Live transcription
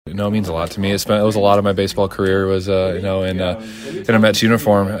It means a lot to me. It was a lot of my baseball career was, in a Mets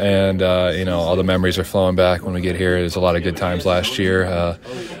uniform, and all the memories are flowing back when we get here. There's a lot of good times last year, a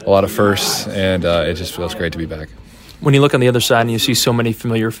lot of firsts, and it just feels great to be back. When you look on the other side and you see so many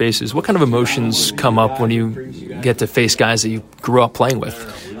familiar faces, what kind of emotions come up when you get to face guys that you grew up playing with?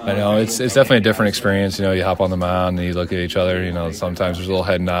 I know it's definitely a different experience. You hop on the mound and you look at each other. Sometimes there's a little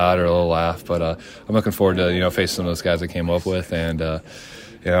head nod or a little laugh, but I'm looking forward to facing some of those guys I came up with, and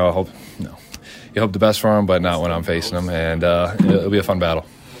I hope you hope the best for them, but not when I'm facing them, and it'll be a fun battle.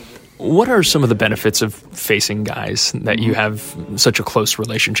 What are some of the benefits of facing guys that you have such a close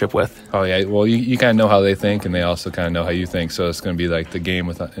relationship with? Oh, yeah. Well, you kind of know how they think, and they also kind of know how you think. So it's going to be like the game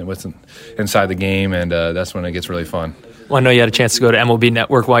with what's inside the game, and that's when it gets really fun. Well, I know you had a chance to go to MLB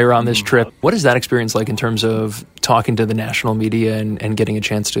Network while you were on this trip. What is that experience like in terms of talking to the national media and getting a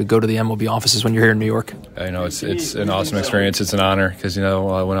chance to go to the MLB offices when you're here in New York? It's an awesome experience. It's an honor because, when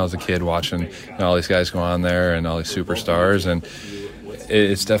I was a kid watching all these guys go on there and all these superstars, and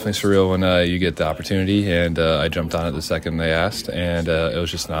it's definitely surreal when you get the opportunity, and I jumped on it the second they asked, and it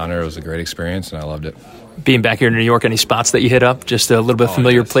was just an honor. It was a great experience, and I loved it. Being back here in New York, any spots that you hit up, just a little bit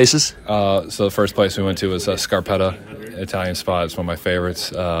familiar places? So the first place we went to was Scarpetta Italian spot. It's one of my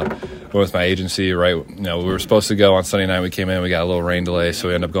favorites. Went with my agency, right? We were supposed to go on Sunday night. We came in, we got a little rain delay, so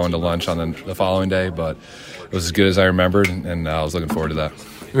we ended up going to lunch on the following day, but it was as good as I remembered, and I was looking forward to that.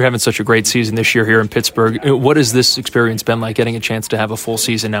 You're having such a great season this year here in Pittsburgh. What has this experience been like, getting a chance to have a full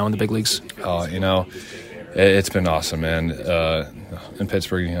season now in the big leagues? It's been awesome, man. In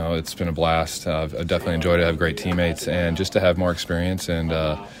Pittsburgh, it's been a blast. I've definitely enjoyed it. I have great teammates, and just to have more experience, and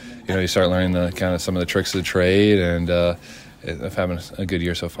you start learning some of the tricks of the trade, and I'm having a good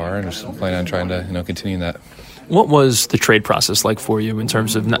year so far, and just planning on trying to continue that. What was the trade process like for you in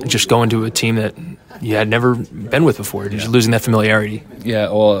terms of not just going to a team that you had never been with before, just losing that familiarity? Yeah,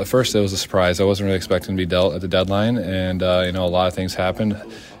 well, at first it was a surprise. I wasn't really expecting to be dealt at the deadline, and a lot of things happened,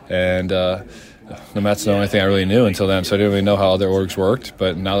 and the Mets are the only thing I really knew until then, so I didn't really know how other orgs worked.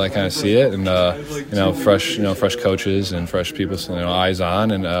 But now that I kind of see it, and fresh coaches and fresh people, eyes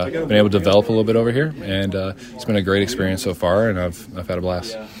on, and been able to develop a little bit over here, and it's been a great experience so far, and I've had a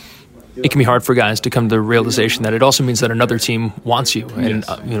blast. It can be hard for guys to come to the realization that it also means that another team wants you and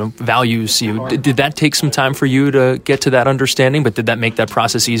values you. Did that take some time for you to get to that understanding? But did that make that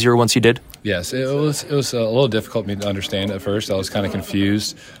process easier once you did? Yes, it was a little difficult for me to understand at first. I was kind of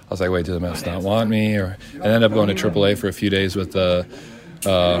confused. I was like, wait, do the Mets not want me? I ended up going to AAA for a few days with the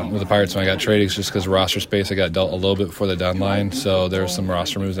Pirates when I got traded, just because of roster space. I got dealt a little bit before the deadline, so there were some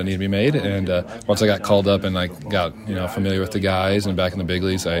roster moves that needed to be made. And once I got called up and got familiar with the guys and back in the big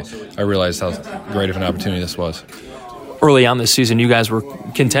leagues, I realized how great of an opportunity this was. Early on this season, you guys were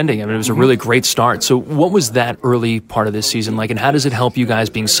contending. It was a really great start. So what was that early part of this season like, and how does it help you guys,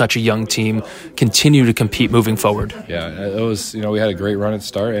 being such a young team, continue to compete moving forward? Yeah, it was, we had a great run at the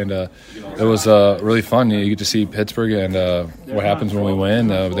start, and it was really fun. You get to see Pittsburgh and what happens when we win.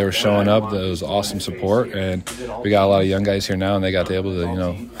 They were showing up. It was awesome support, and we got a lot of young guys here now, and they got to able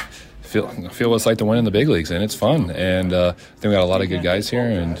to, feel what it's like to win in the big leagues, and it's fun. And I think we got a lot of good guys here,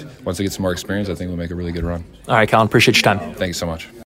 and once they get some more experience, I think we'll make a really good run. All right, Colin, appreciate your time. Thank you so much.